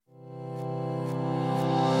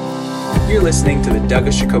You're listening to the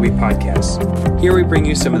Douglas Jacoby Podcast. Here we bring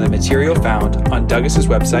you some of the material found on Douglas's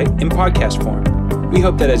website in podcast form. We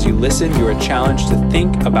hope that as you listen, you are challenged to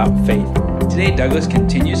think about faith. Today, Douglas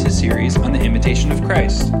continues his series on the imitation of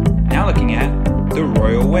Christ, now looking at the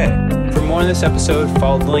royal way. For more on this episode,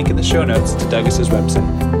 follow the link in the show notes to Douglas's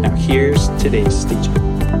website. Now here's today's teaching.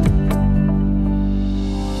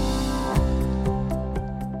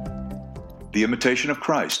 The Imitation of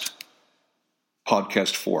Christ,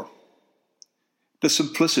 Podcast 4. The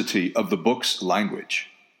simplicity of the book's language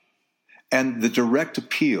and the direct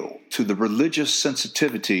appeal to the religious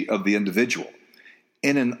sensitivity of the individual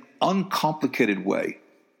in an uncomplicated way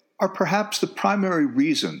are perhaps the primary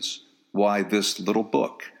reasons why this little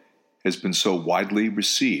book has been so widely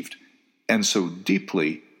received and so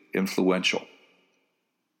deeply influential.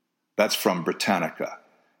 That's from Britannica,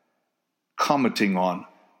 commenting on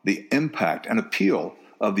the impact and appeal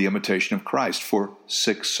of the Imitation of Christ for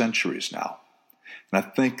 6 centuries now. And I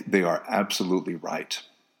think they are absolutely right.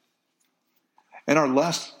 In our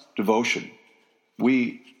last devotion,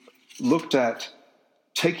 we looked at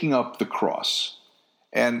taking up the cross,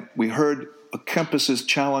 and we heard Kempis'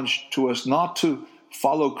 challenge to us not to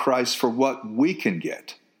follow Christ for what we can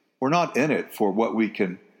get. We're not in it for what we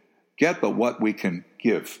can get, but what we can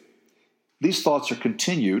give. These thoughts are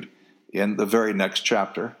continued in the very next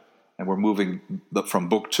chapter, and we're moving from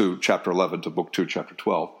Book 2, Chapter 11, to Book 2, Chapter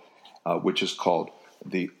 12, which is called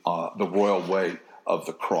the Royal Way of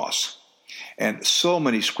the Cross. And so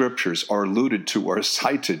many scriptures are alluded to or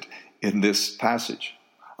cited in this passage.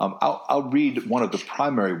 I'll read one of the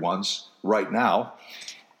primary ones right now.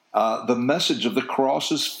 The message of the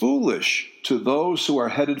cross is foolish to those who are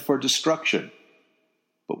headed for destruction,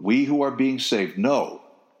 but we who are being saved know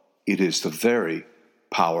it is the very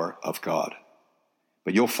power of God.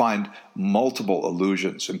 But you'll find multiple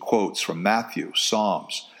allusions and quotes from Matthew,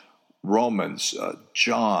 Psalms, Romans,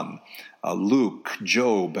 John, Luke,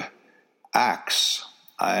 Job, Acts,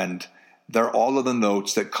 and they're all in the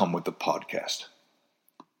notes that come with the podcast.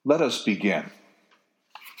 Let us begin.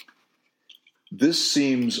 This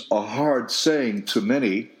seems a hard saying to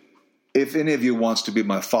many. If any of you wants to be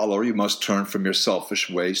my follower, you must turn from your selfish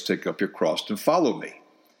ways, take up your cross, and follow me.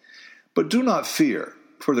 But do not fear,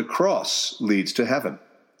 for the cross leads to heaven.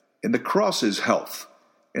 In the cross is health.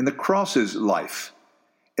 In the cross is life.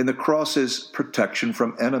 In the cross is protection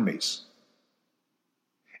from enemies.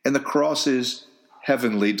 In the cross is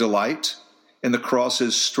heavenly delight. In the cross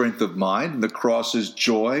is strength of mind. In the cross is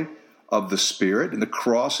joy of the Spirit. In the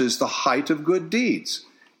cross is the height of good deeds.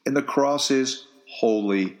 In the cross is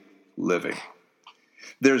holy living.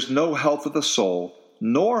 There's no health of the soul,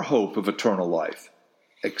 nor hope of eternal life,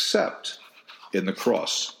 except in the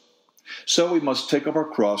cross. So we must take up our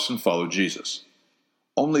cross and follow Jesus.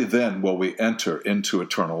 Only then will we enter into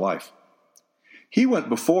eternal life. He went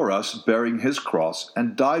before us bearing his cross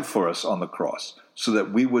and died for us on the cross so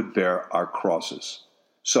that we would bear our crosses.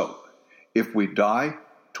 So, if we die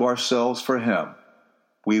to ourselves for him,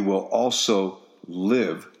 we will also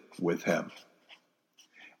live with him.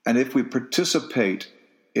 And if we participate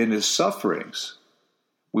in his sufferings,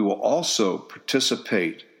 we will also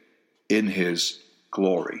participate in his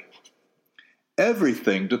glory.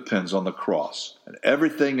 Everything depends on the cross, and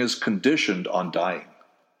everything is conditioned on dying.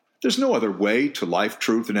 There's no other way to life,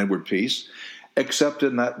 truth, and inward peace except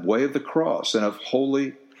in that way of the cross and of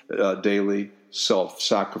holy, daily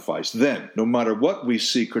self-sacrifice. Then, no matter what we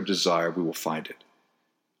seek or desire, we will find it.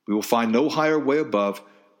 We will find no higher way above,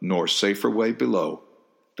 nor safer way below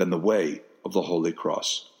than the way of the Holy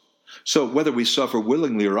Cross. So whether we suffer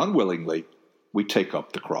willingly or unwillingly, we take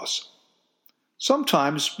up the cross.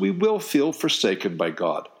 Sometimes we will feel forsaken by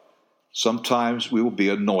God. Sometimes we will be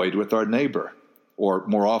annoyed with our neighbor, or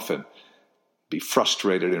more often, be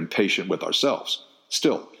frustrated and impatient with ourselves.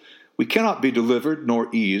 Still, we cannot be delivered nor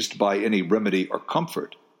eased by any remedy or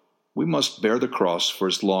comfort. We must bear the cross for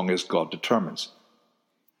as long as God determines.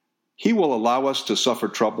 He will allow us to suffer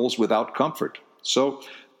troubles without comfort, so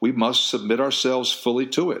we must submit ourselves fully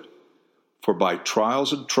to it. For by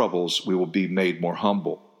trials and troubles we will be made more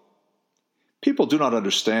humble. People do not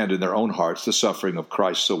understand in their own hearts the suffering of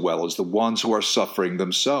Christ so well as the ones who are suffering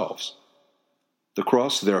themselves. The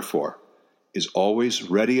cross, therefore, is always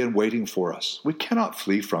ready and waiting for us. We cannot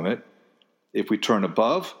flee from it. If we turn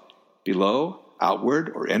above, below,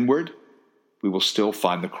 outward, or inward, we will still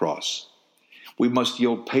find the cross. We must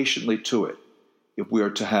yield patiently to it if we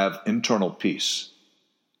are to have internal peace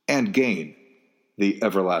and gain the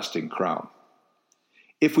everlasting crown.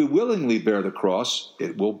 If we willingly bear the cross,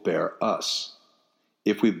 it will bear us.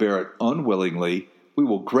 If we bear it unwillingly, we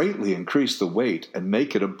will greatly increase the weight and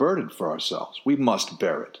make it a burden for ourselves. We must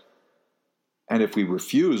bear it. And if we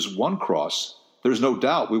refuse one cross, there's no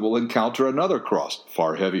doubt we will encounter another cross,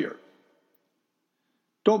 far heavier.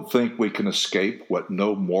 Don't think we can escape what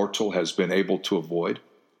no mortal has been able to avoid.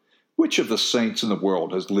 Which of the saints in the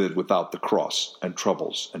world has lived without the cross and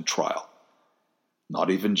troubles and trial? Not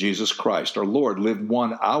even Jesus Christ, our Lord, lived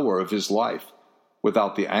 1 hour of his life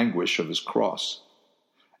without the anguish of his cross.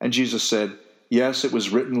 And Jesus said, yes, it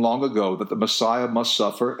was written long ago that the Messiah must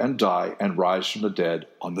suffer and die and rise from the dead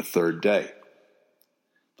on the 3rd day.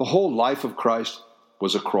 The whole life of Christ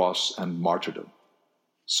was a cross and martyrdom.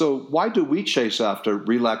 So why do we chase after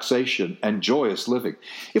relaxation and joyous living?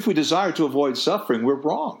 If we desire to avoid suffering, we're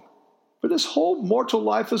wrong. For this whole mortal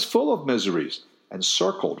life is full of miseries and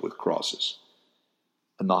circled with crosses.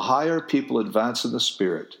 And the higher people advance in the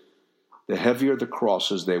Spirit, the heavier the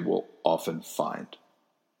crosses they will often find.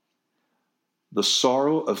 The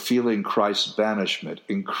sorrow of feeling Christ's banishment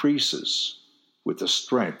increases with the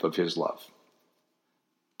strength of his love.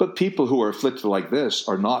 But people who are afflicted like this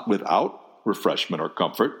are not without refreshment or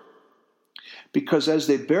comfort, because as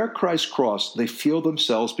they bear Christ's cross, they feel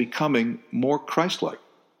themselves becoming more Christ-like.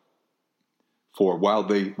 For while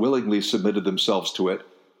they willingly submitted themselves to it,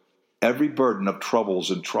 every burden of troubles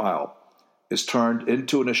and trial is turned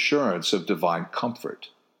into an assurance of divine comfort.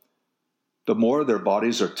 The more their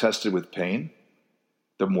bodies are tested with pain,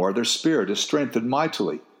 the more their spirit is strengthened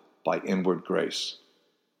mightily by inward grace.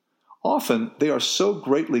 Often they are so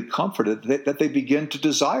greatly comforted that they begin to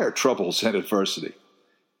desire troubles and adversity.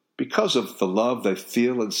 Because of the love they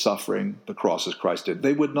feel in suffering the cross as Christ did,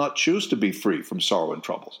 they would not choose to be free from sorrow and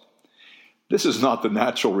troubles. This is not the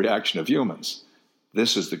natural reaction of humans.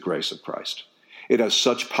 This is the grace of Christ. It has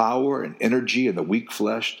such power and energy in the weak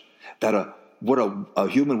flesh that what a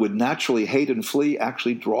human would naturally hate and flee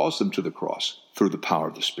actually draws them to the cross through the power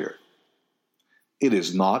of the Spirit. It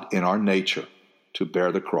is not in our nature to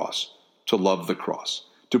bear the cross, to love the cross,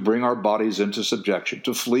 to bring our bodies into subjection,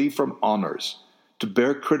 to flee from honors, to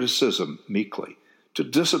bear criticism meekly, to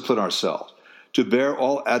discipline ourselves, to bear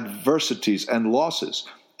all adversities and losses,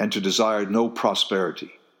 and to desire no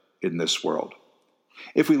prosperity in this world.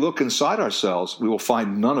 If we look inside ourselves, we will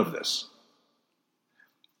find none of this.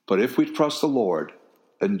 But if we trust the Lord,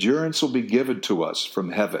 endurance will be given to us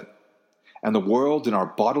from heaven, and the world and our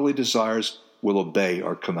bodily desires will obey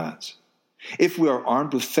our commands. If we are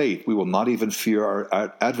armed with faith, we will not even fear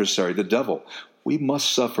our adversary, the devil. We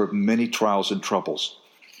must suffer many trials and troubles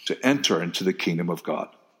to enter into the kingdom of God.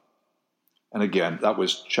 And again, that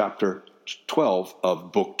was chapter 12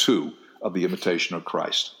 of Book 2 of The Imitation of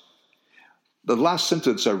Christ. The last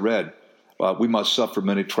sentence I read, we must suffer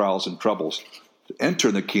many trials and troubles to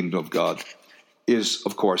enter the kingdom of God, is,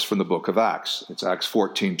 of course, from the book of Acts. It's Acts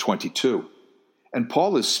 14:22. And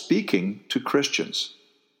Paul is speaking to Christians.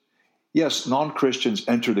 Yes, non-Christians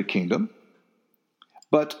enter the kingdom,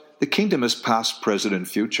 but the kingdom is past, present, and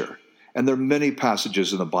future. And there are many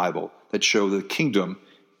passages in the Bible that show the kingdom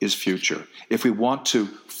is future. If we want to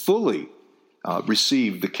fully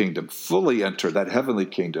receive the kingdom, fully enter that heavenly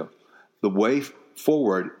kingdom, the way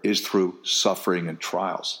forward is through suffering and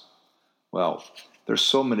trials. Well, there's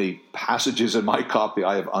so many passages in my copy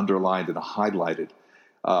I have underlined and highlighted.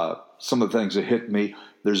 Some of the things that hit me: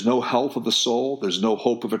 there's no health of the soul, there's no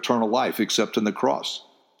hope of eternal life except in the cross.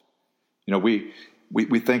 You know, we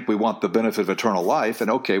think we want the benefit of eternal life, and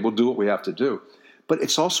okay, we'll do what we have to do. But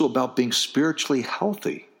it's also about being spiritually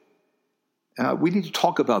healthy. We need to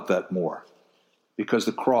talk about that more, because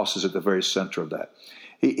the cross is at the very center of that.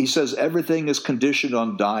 He says everything is conditioned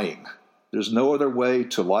on dying. There's no other way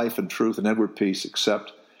to life and truth and inward peace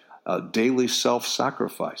except daily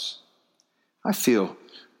self-sacrifice. I feel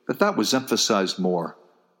that was emphasized more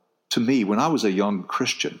to me when I was a young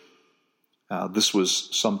Christian. This was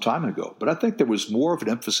some time ago, but I think there was more of an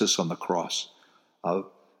emphasis on the cross of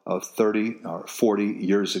 30 or 40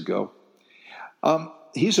 years ago.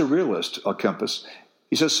 He's a realist, Kempis.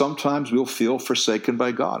 He says sometimes we'll feel forsaken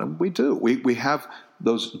by God, and we do. We have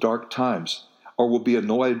those dark times, or we'll be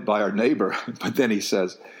annoyed by our neighbor. But then he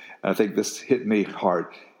says, and I think this hit me hard,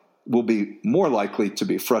 we'll be more likely to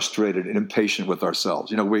be frustrated and impatient with ourselves.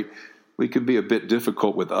 You know, we can be a bit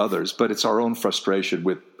difficult with others, but it's our own frustration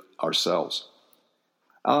with ourselves.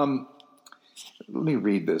 Let me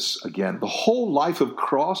read this again. The whole life of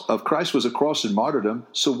Christ was a cross and martyrdom,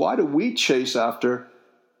 so why do we chase after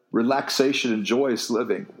relaxation and joyous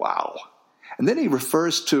living? Wow. And then he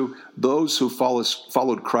refers to those who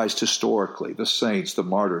followed Christ historically, the saints, the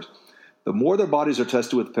martyrs. The more their bodies are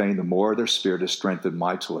tested with pain, the more their spirit is strengthened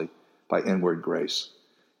mightily by inward grace.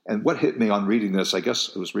 And what hit me on reading this, I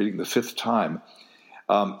guess I was reading the 5th time,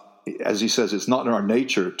 as he says, it's not in our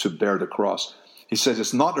nature to bear the cross. He says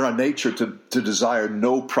it's not in our nature to desire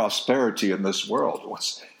no prosperity in this world.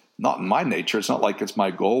 It's not in my nature. It's not like it's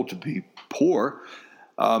my goal to be poor.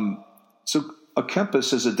 So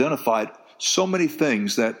Akempis has identified so many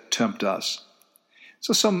things that tempt us.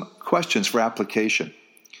 So some questions for application.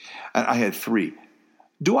 And I had 3.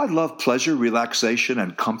 Do I love pleasure, relaxation,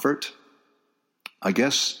 and comfort? I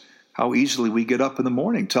guess how easily we get up in the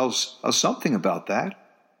morning tells us something about that.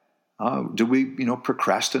 Do we,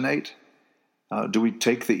 procrastinate? Do we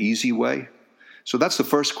take the easy way? So that's the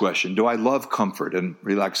first question. Do I love comfort and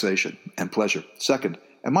relaxation and pleasure? Second,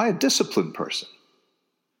 am I a disciplined person?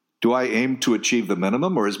 Do I aim to achieve the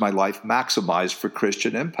minimum, or is my life maximized for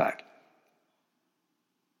Christian impact?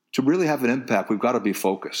 To really have an impact, we've got to be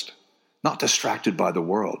focused, not distracted by the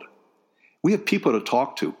world. We have people to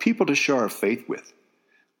talk to, people to share our faith with,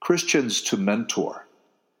 Christians to mentor,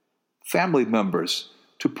 family members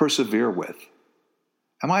to persevere with.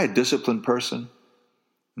 Am I a disciplined person?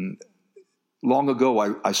 Long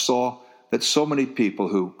ago, I saw that so many people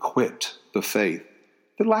who quit the faith,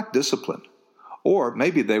 they lacked discipline. Or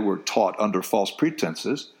maybe they were taught under false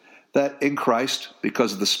pretenses that in Christ,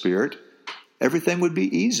 because of the Spirit, everything would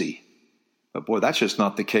be easy. But boy, that's just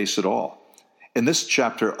not the case at all. In this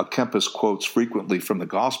chapter, Akempis quotes frequently from the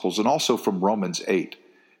Gospels and also from Romans 8.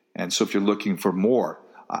 And so if you're looking for more,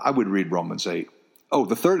 I would read Romans 8. Oh,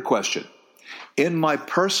 the third question. In my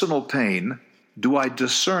personal pain, do I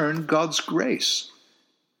discern God's grace?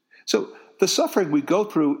 So the suffering we go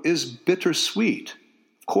through is bittersweet.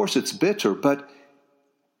 Of course it's bitter, but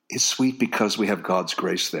it's sweet because we have God's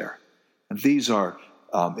grace there. And these are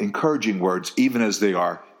encouraging words, even as they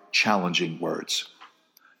are challenging words.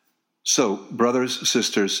 So, brothers,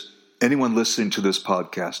 sisters, anyone listening to this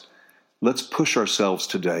podcast, let's push ourselves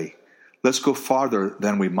today. Let's go farther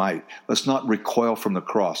than we might. Let's not recoil from the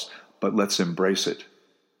cross, but let's embrace it.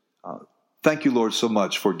 Thank you, Lord, so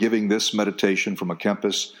much for giving this meditation from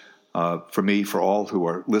Akempis, for me, for all who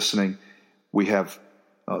are listening. We have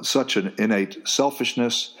such an innate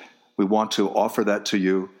selfishness. We want to offer that to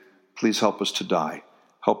you. Please help us to die.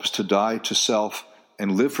 Help us to die to self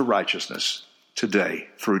and live for righteousness today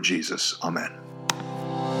through Jesus. Amen.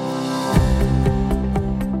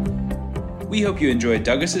 We hope you enjoyed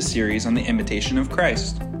Douglas's series on the imitation of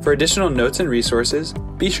Christ. For additional notes and resources,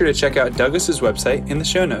 be sure to check out Douglas's website in the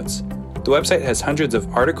show notes. The website has hundreds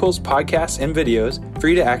of articles, podcasts, and videos for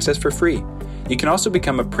you to access for free. You can also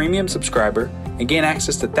become a premium subscriber and gain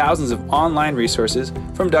access to thousands of online resources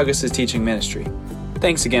from Douglas's teaching ministry.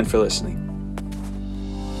 Thanks again for listening.